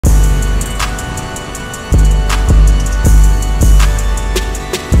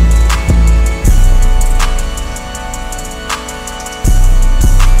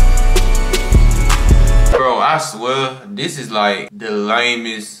swear, this is like the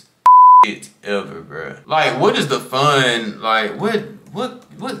lamest shit ever, bro. Like, what is the fun? Like, what?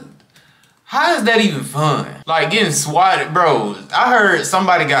 How is that even fun? Like, getting swatted, bro. I heard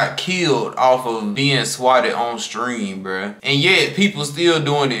somebody got killed off of being swatted on stream, bro. And yet, people still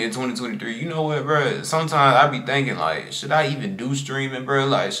doing it in 2023. You know what, bro? Sometimes I be thinking, like, should I even do streaming, bro?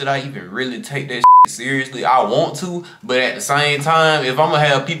 Like, should I even really take that shit seriously? I want to, but at the same time, if I'm gonna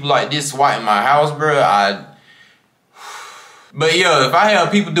have people like this swatting my house, bro, But yeah, if I have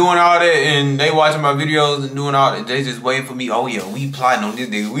people doing all that and they watching my videos and doing all that, they just waiting for me. Oh yeah, we plotting on this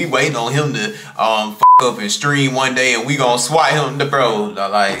nigga. We waiting on him to fuck up and stream one day and we gonna swat him, bro.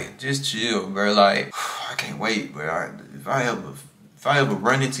 Like, just chill, bro. Like, I can't wait, bro. If I ever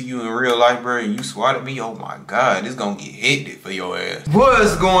run into you in real life, bro, and you swatted me, oh my God, it's gonna get hectic for your ass.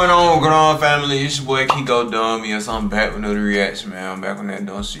 What's going on, family? It's your boy KeeGoDumb. Yes, I'm back with another reaction, man. I'm back on that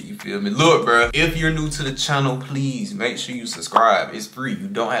dumb shit, you feel me? Look, bro, if you're new to the channel, please make sure you subscribe. It's free. You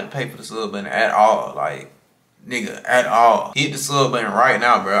don't have to pay for the sub button at all. Like, nigga, at all. Hit the sub button right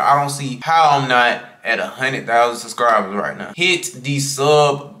now, bro. I don't see how I'm not at 100,000 subscribers right now. Hit the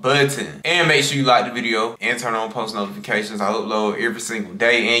sub button and make sure you like the video and turn on post notifications. I upload every single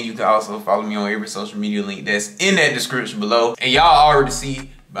day, and you can also follow me on every social media link that's in that description below. And y'all already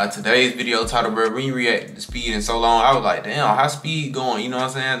see by today's video title, bro, when you react to Speed in so long, I was like, damn, how Speed going? You know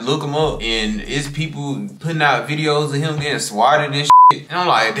what I'm saying? Look him up, and it's people putting out videos of him getting swatted and shit. And I'm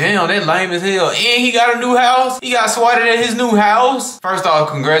like, damn, that lame as hell. And he got a new house. He got swatted at his new house. First off,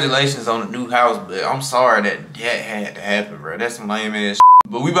 congratulations on the new house, but I'm sorry that had to happen, bro. That's some lame ass shit.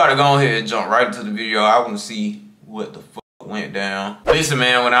 But we about to go ahead and jump right into the video. I want to see what the fuck went down. Listen,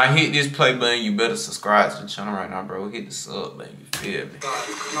 man, when I hit this play button, you better subscribe to the channel right now, bro. Hit the sub button, you feel me?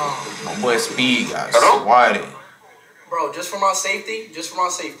 My boy Speed got swatted. Bro, just for my safety, just for my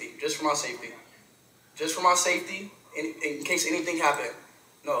safety, just for my safety, just for my safety, in case anything happened.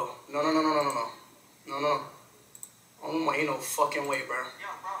 No. Oh my, ain't no fucking way, bro.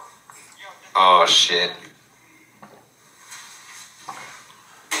 Oh shit.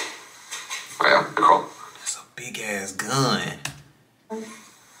 Yeah, cool. That's a big ass gun.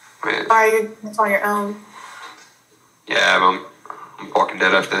 Man. Sorry, it's on your own. Yeah, I'm walking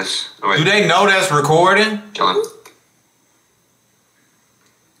dead after this. Oh, wait. Do they know that's recording? Chilling.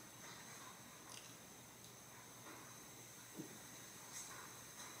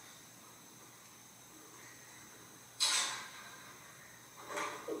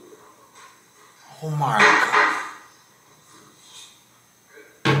 Oh my God.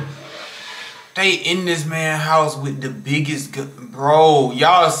 They in this man's house with the biggest bro.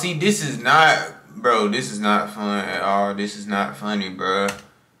 Y'all see, this is not, bro, this is not fun at all. This is not funny, bro.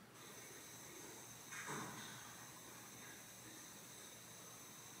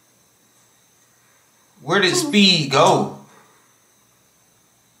 Where did Speed go?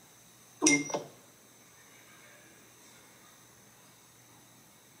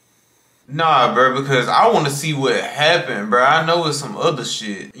 Nah, bro, because I want to see what happened, bro. I know it's some other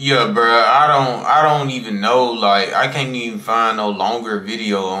shit. Yeah, bro, I don't even know. Like, I can't even find no longer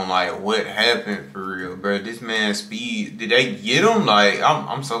video on like what happened for real, bro. This man Speed, did they get him? Like,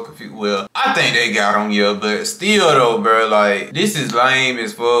 I'm so confused. Well, I think they got him, yeah, but still though, bro, like, this is lame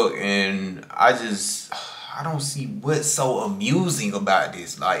as fuck, and I don't see what's so amusing about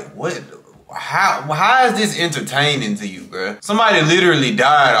this. Like, what? How is this entertaining to you, bro? Somebody literally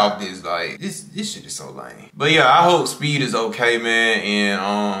died off this. Like, this shit is so lame. But yeah, I hope Speed is okay, man.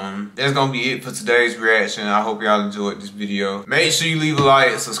 And that's gonna be it for today's reaction. I hope y'all enjoyed this video. Make sure you leave a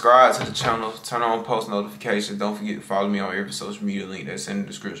like, subscribe to the channel, turn on post notifications. Don't forget to follow me on every social media link that's in the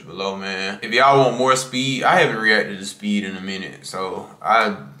description below, man. If y'all want more Speed, I haven't reacted to Speed in a minute, so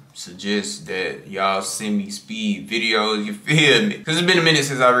I suggest that y'all send me Speed videos, you feel me? Because it's been a minute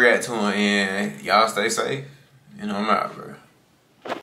since I react to him, and y'all stay safe, and I'm out, bro.